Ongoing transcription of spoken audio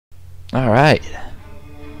Alright.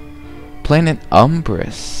 Planet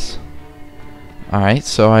Umbris. Alright,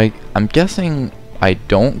 so I'm guessing I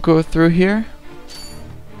don't go through here?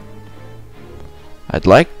 I'd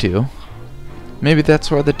like to. Maybe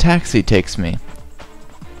that's where the taxi takes me.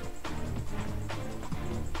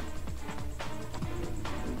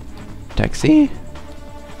 Taxi?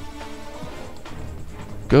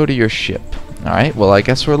 Go to your ship. Alright, well I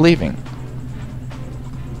guess we're leaving.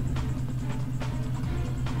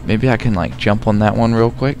 Maybe I can like jump on that one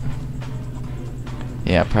real quick?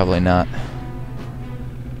 Yeah, probably not.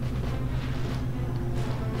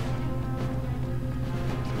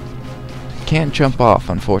 Can't jump off,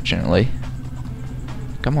 unfortunately.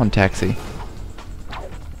 Come on, taxi.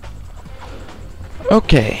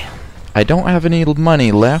 Okay. I don't have any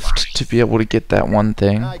money left to be able to get that one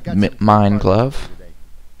thing. Mine glove.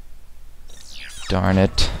 Darn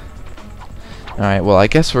it. Alright, well I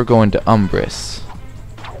guess we're going to Umbris.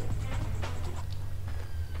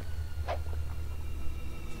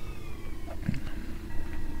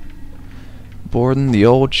 Boarding the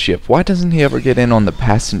old ship. Why doesn't he ever get in on the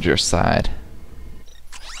passenger side?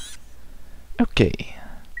 Okay.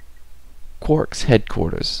 Qwark's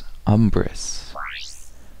headquarters. Umbris.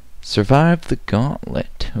 Survive the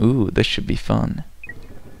gauntlet. Ooh, this should be fun.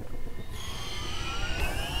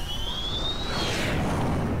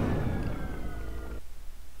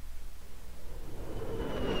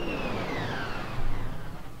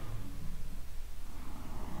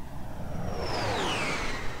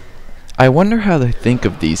 I wonder how they think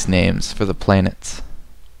of these names for the planets.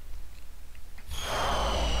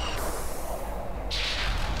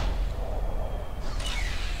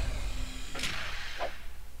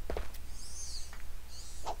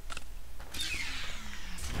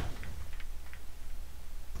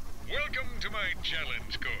 Welcome to my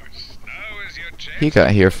challenge course. Now is your chance. He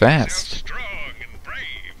got here to prove yourself fast. Strong and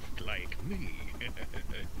brave, like me.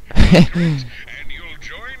 And you'll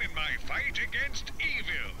join in my fight against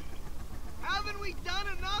evil. Haven't we done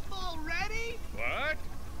enough already? What?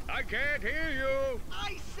 I can't hear you.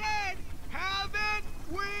 I said, haven't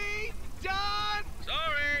we done?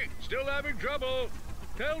 Sorry, still having trouble.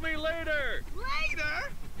 Tell me later.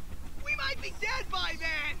 Later? We might be dead by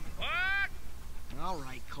then. What? All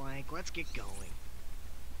right, Clank, let's get going.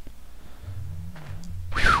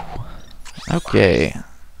 Okay.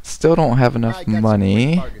 Still don't have enough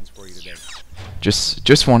money.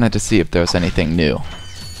 Just wanted to see if there was anything new.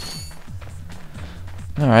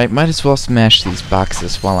 Alright, might as well smash these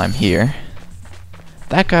boxes while I'm here.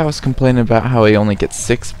 That guy was complaining about how he only gets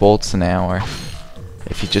 6 bolts an hour.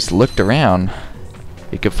 If he just looked around,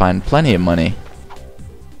 he could find plenty of money.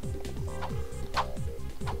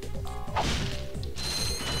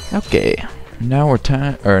 Okay, now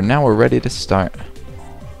we're ready to start.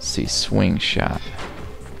 Let's see, swing shot.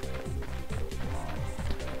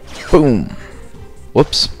 Boom.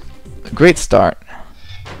 Whoops. Great start.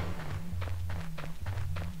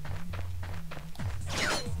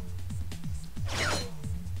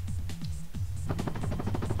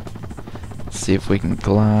 Let's see if we can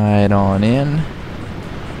glide on in.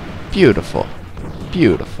 Beautiful.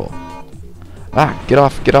 Beautiful. Ah, get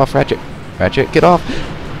off, Ratchet. Ratchet, get off.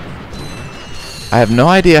 I have no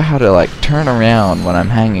idea how to like turn around when I'm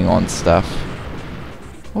hanging on stuff.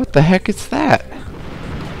 What the heck is that?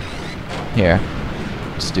 Here,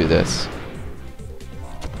 let's do this.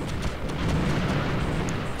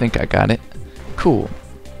 Think I got it. Cool.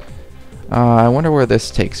 I wonder where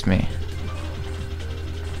this takes me.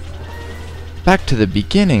 Back to the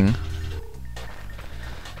beginning.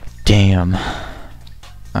 Damn.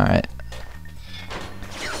 Alright.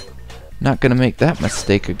 Not gonna make that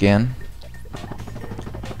mistake again.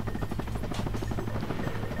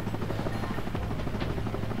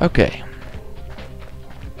 Okay.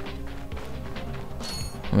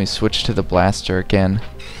 Let me switch to the blaster again.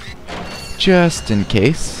 Just in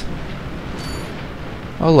case.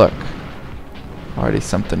 Oh look. Already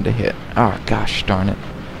something to hit. Oh gosh darn it.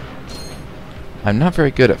 I'm not very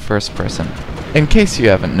good at first person. In case you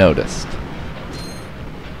haven't noticed.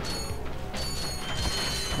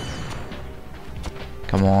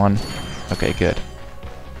 Come on. Okay, good.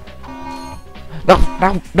 No,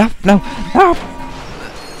 no, no, no, no!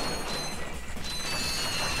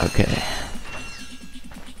 Okay.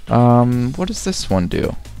 What does this one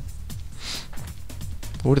do?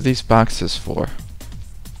 What are these boxes for?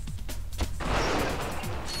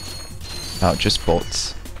 Oh, just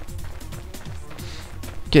bolts.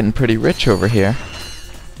 Getting pretty rich over here.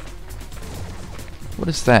 What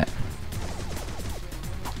is that?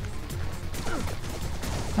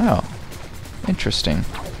 Oh. Interesting.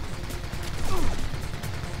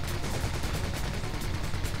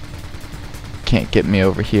 can't get me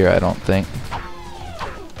over here, I don't think.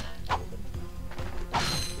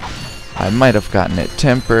 I might have gotten it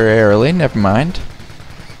temporarily, never mind.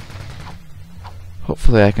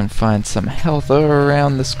 Hopefully I can find some health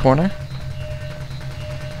around this corner.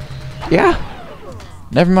 Yeah!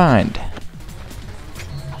 Never mind.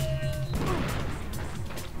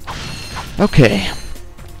 Okay.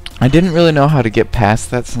 I didn't really know how to get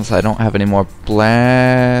past that since I don't have any more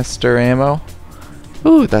blaster ammo.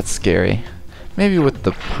 Ooh, that's scary. Maybe with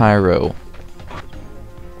the pyro.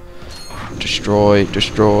 Destroy,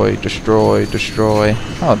 destroy, destroy, destroy.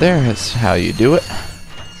 Oh, there's how you do it.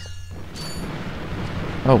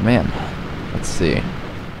 Oh man. Let's see.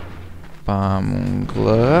 Bomb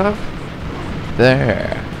glove.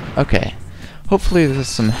 There. Okay. Hopefully there's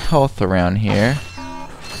some health around here,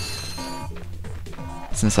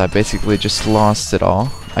 since I basically just lost it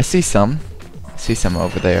all. I see some. I see some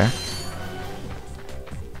over there.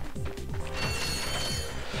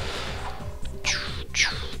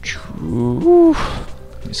 Ooh.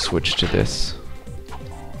 Let me switch to this.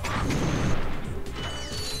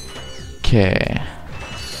 Okay.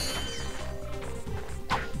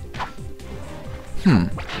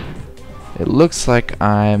 It looks like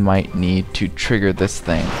I might need to trigger this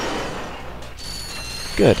thing.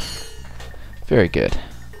 Good. Very good.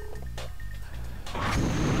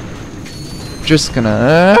 Just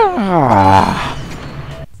gonna...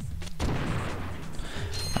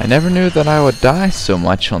 I never knew that I would die so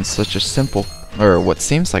much on such a simple, or what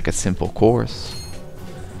seems like a simple course.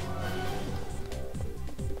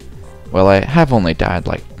 Well, I have only died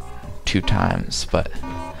like 2 times, but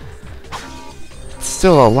it's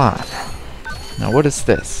still a lot. Now what is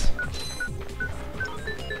this?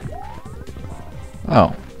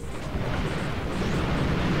 Oh.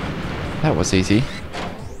 That was easy.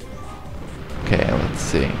 Okay, let's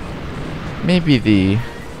see. Maybe the...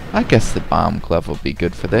 I guess the bomb glove will be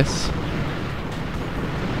good for this.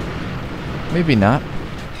 Maybe not.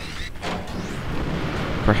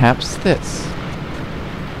 Perhaps this.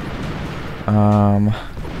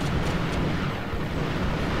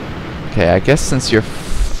 Okay, I guess since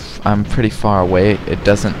I'm pretty far away, it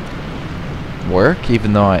doesn't work,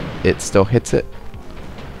 even though it still hits it.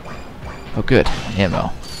 Oh good,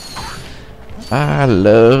 ammo. I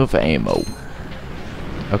love ammo.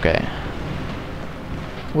 Okay.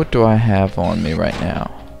 What do I have on me right now?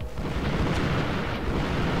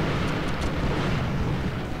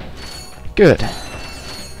 Good.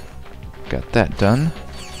 Got that done.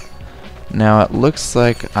 Now it looks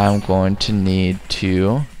like I'm going to need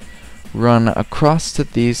to run across to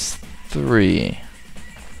these 3.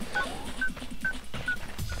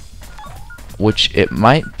 Which it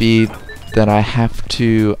might be that I have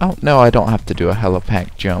to... Oh, no, I don't have to do a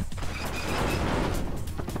helipack jump.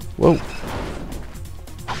 Whoa.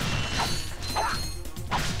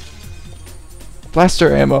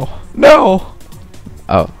 Blaster ammo. No!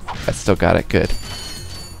 Oh, I still got it. Good.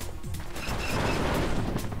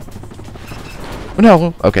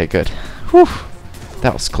 No! Okay, good. Whew.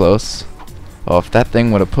 That was close. Oh, if that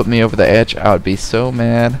thing would have put me over the edge, I would be so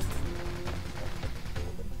mad.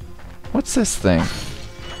 What's this thing?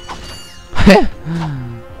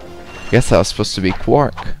 Guess that was supposed to be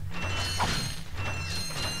Qwark.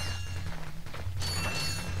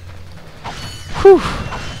 Whew.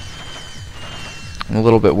 I'm a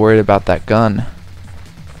little bit worried about that gun.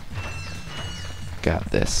 Got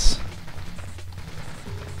this.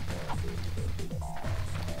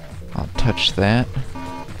 I'll touch that.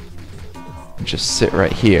 And just sit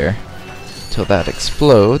right here till that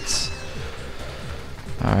explodes.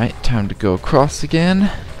 Alright, time to go across again.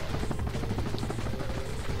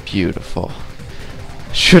 Beautiful.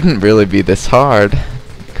 Shouldn't really be this hard,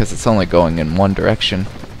 because it's only going in one direction.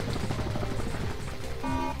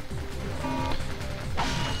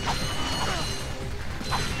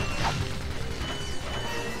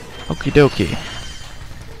 Okie dokie.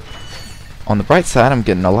 On the bright side, I'm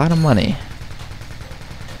getting a lot of money.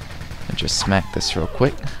 And just smack this real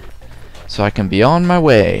quick, so I can be on my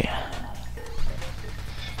way.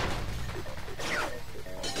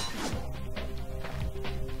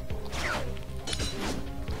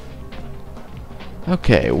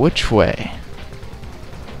 Okay, which way?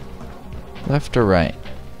 Left or right?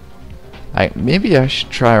 Maybe I should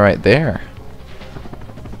try right there.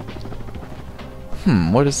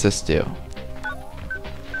 What does this do?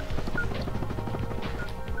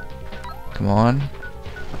 Come on.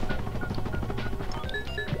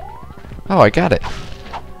 Oh, I got it.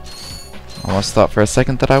 Almost thought for a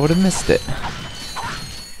second that I would have missed it.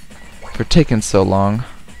 For taking so long.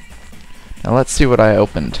 Now let's see what I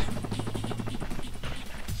opened.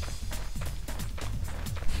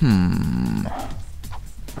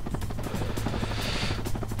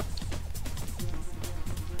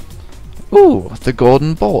 Ooh, the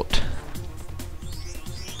golden bolt.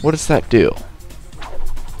 What does that do?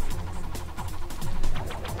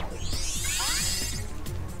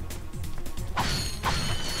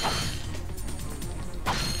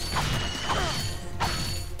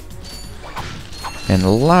 And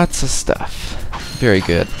lots of stuff. Very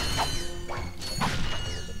good.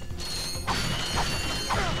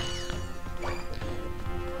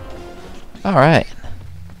 Alright.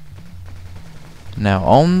 Now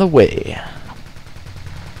on the way.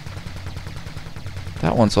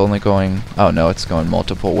 That one's only going... Oh no, it's going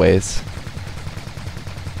multiple ways.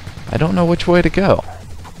 I don't know which way to go.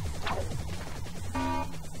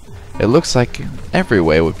 It looks like every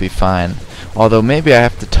way would be fine. Although maybe I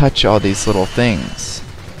have to touch all these little things.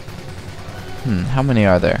 How many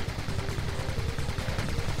are there?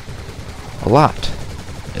 A lot.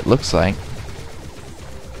 It looks like.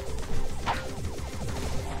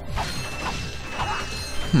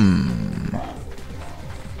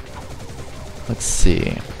 Let's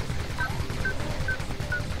see.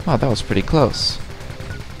 Oh, that was pretty close.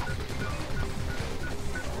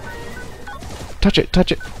 Touch it,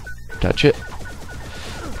 touch it, touch it.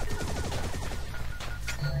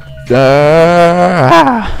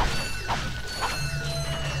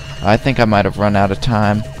 I think I might have run out of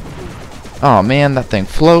time. Oh man, that thing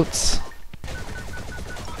floats.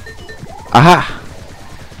 Aha!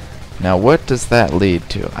 Now what does that lead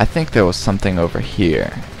to? I think there was something over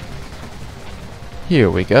here. Here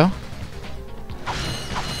we go.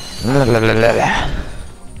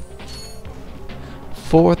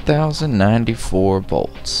 4,094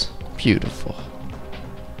 bolts. Beautiful.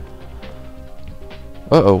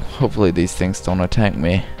 Uh-oh, hopefully these things don't attack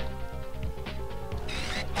me.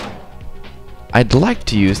 I'd like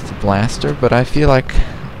to use the blaster, but I feel like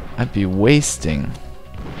I'd be wasting.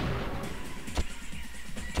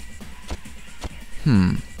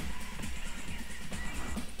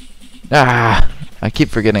 Ah! I keep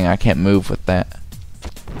forgetting I can't move with that.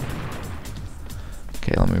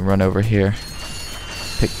 Okay, let me run over here.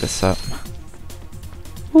 Pick this up.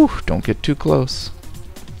 Whew, don't get too close.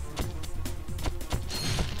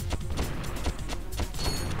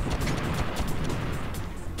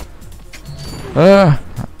 Well,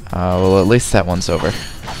 at least that one's over.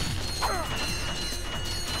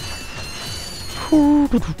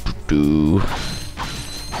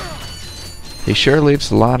 He sure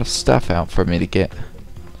leaves a lot of stuff out for me to get.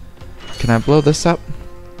 Can I blow this up?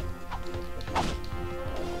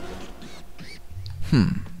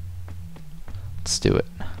 Let's do it.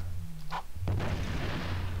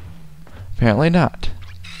 Apparently not.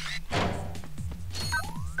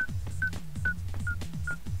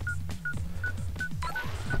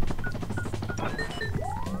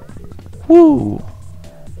 Woo!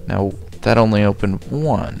 Now, that only opened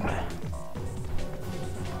one.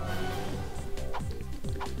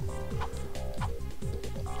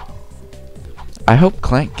 I hope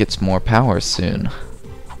Clank gets more power soon.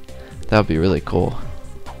 That would be really cool.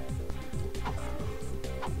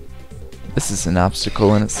 This is an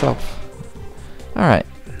obstacle in itself. Alright.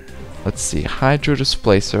 Let's see. Hydro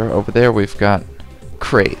Displacer. Over there we've got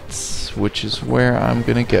crates, which is where I'm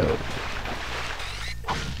gonna go.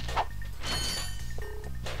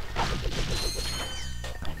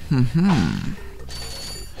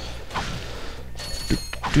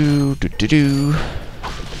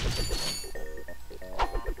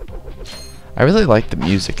 I really like the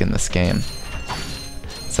music in this game.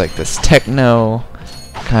 It's like this techno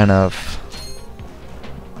kind of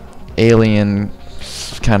alien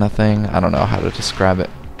kind of thing. I don't know how to describe it.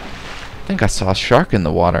 I think I saw a shark in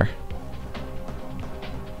the water.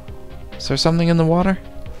 Is there something in the water?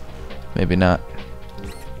 Maybe not.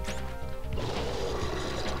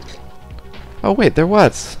 Oh wait, there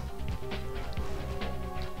was.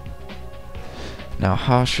 Now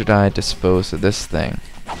how should I dispose of this thing?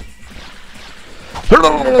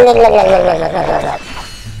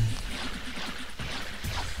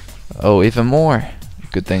 Oh, even more.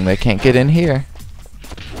 Good thing they can't get in here.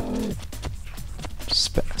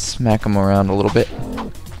 Smack them around a little bit.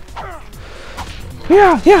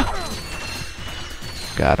 Yeah, yeah.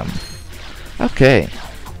 Got him. Okay.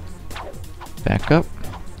 Back up.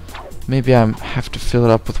 Maybe I have to fill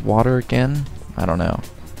it up with water again? I don't know.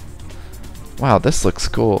 Wow, this looks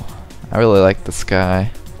cool. I really like the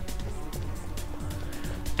sky.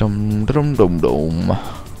 Dum dum dum dum.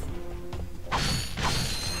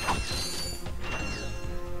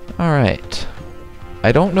 Alright.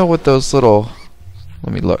 I don't know what those little...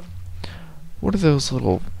 Let me look. What are those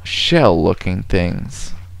little shell-looking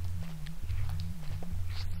things?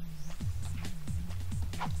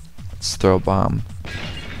 Let's throw a bomb.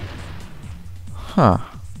 Huh.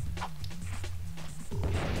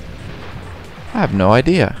 I have no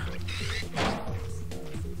idea.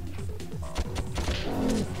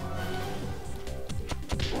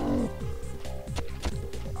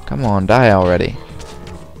 Come on, die already.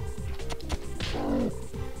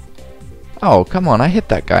 Oh, come on, I hit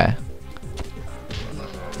that guy.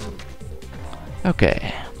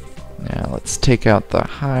 Okay. Now let's take out the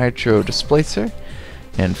hydro displacer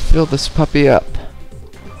and fill this puppy up.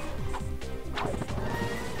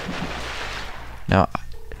 Now,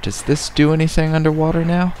 does this do anything underwater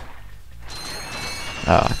now?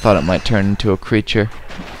 Oh, I thought it might turn into a creature.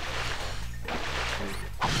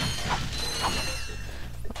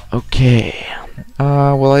 Okay.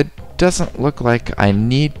 Well, it doesn't look like I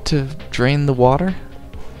need to drain the water.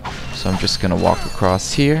 So I'm just gonna walk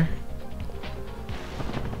across here.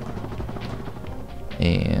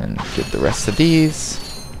 And get the rest of these.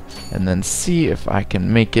 And then see if I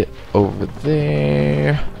can make it over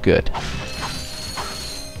there. Good.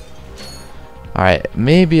 Alright,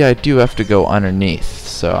 maybe I do have to go underneath.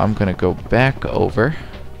 So I'm gonna go back over.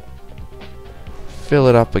 Fill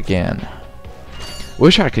it up again.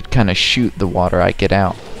 Wish I could kind of shoot the water I get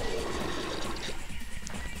out.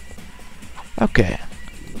 Okay.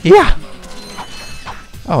 Yeah!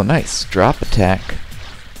 Oh, nice. Drop attack.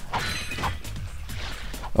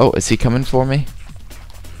 Oh, is he coming for me?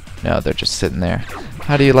 No, they're just sitting there.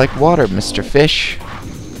 How do you like water, Mr. Fish?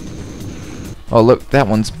 Oh, look, that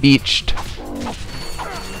one's beached.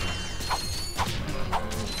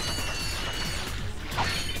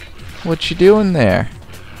 What you doing there?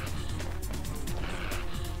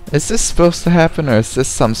 Is this supposed to happen, or is this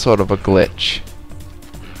some sort of a glitch?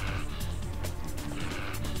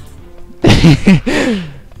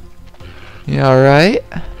 You alright?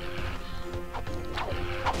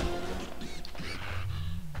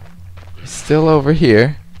 He's still over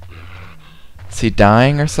here. Is he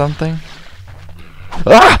dying or something?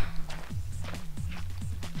 Ah!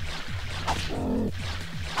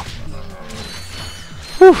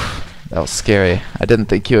 Whew, that was scary. I didn't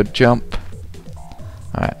think he would jump.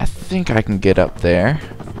 Alright, I think I can get up there.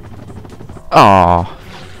 Aww.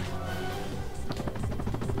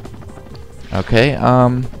 Okay, how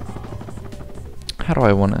do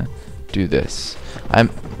I want to do this?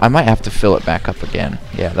 I might have to fill it back up again.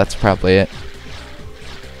 Yeah, that's probably it.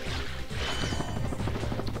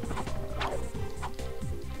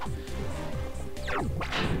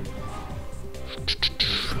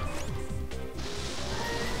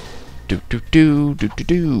 Do.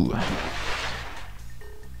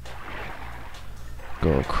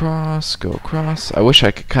 Go across, go across. I wish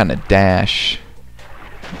I could kind of dash.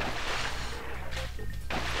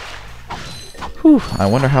 Whew, I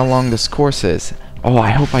wonder how long this course is. Oh, I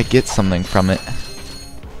hope I get something from it.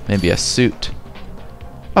 Maybe a suit.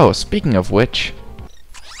 Oh, speaking of which,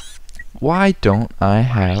 why don't I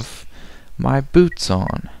have my boots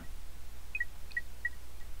on?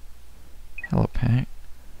 Hello, pack.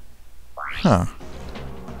 Huh.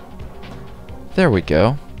 There we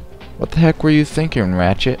go. What the heck were you thinking,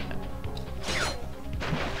 Ratchet?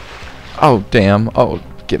 Oh, damn. Oh,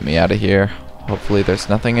 get me out of here. Hopefully there's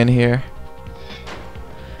nothing in here.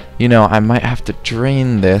 You know, I might have to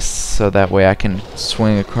drain this so that way I can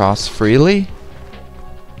swing across freely?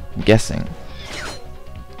 I'm guessing.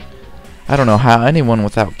 I don't know how anyone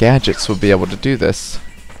without gadgets would be able to do this.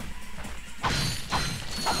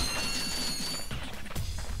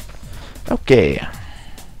 Okay.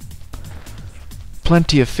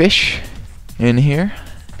 Plenty of fish in here.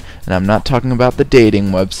 And I'm not talking about the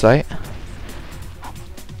dating website.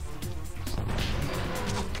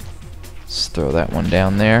 Let's throw that one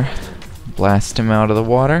down there. Blast him out of the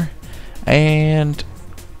water. And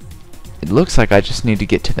it looks like I just need to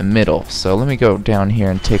get to the middle. So let me go down here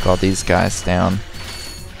and take all these guys down.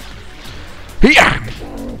 Hiya!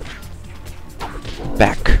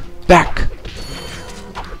 Back. Back!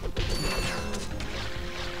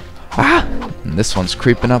 Ah! And this one's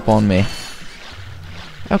creeping up on me.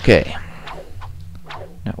 Okay.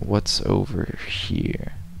 Now what's over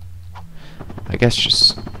here? I guess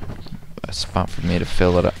just a spot for me to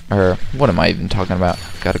fill it up. Or what am I even talking about?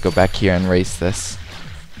 Gotta go back here and race this.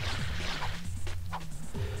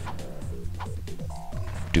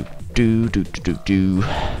 Do.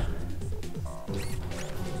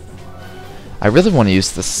 I really want to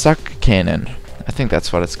use the suck cannon. I think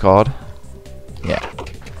that's what it's called. Yeah.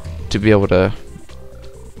 To be able to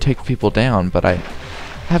take people down, but I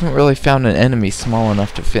haven't really found an enemy small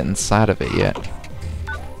enough to fit inside of it yet.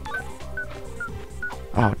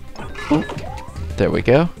 Oh, there we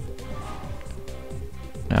go.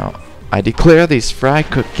 Now, I declare these fry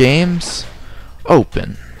cook games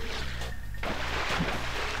open.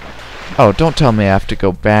 Oh, don't tell me I have to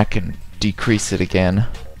go back and decrease it again.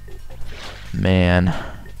 Man.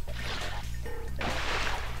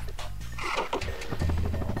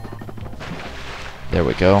 There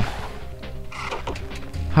we go.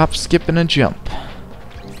 Hop, skip, and a jump.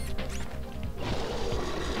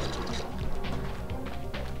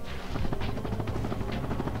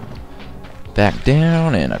 Back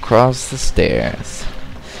down and across the stairs.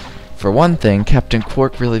 For one thing, Captain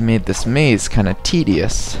Qwark really made this maze kinda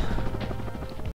tedious.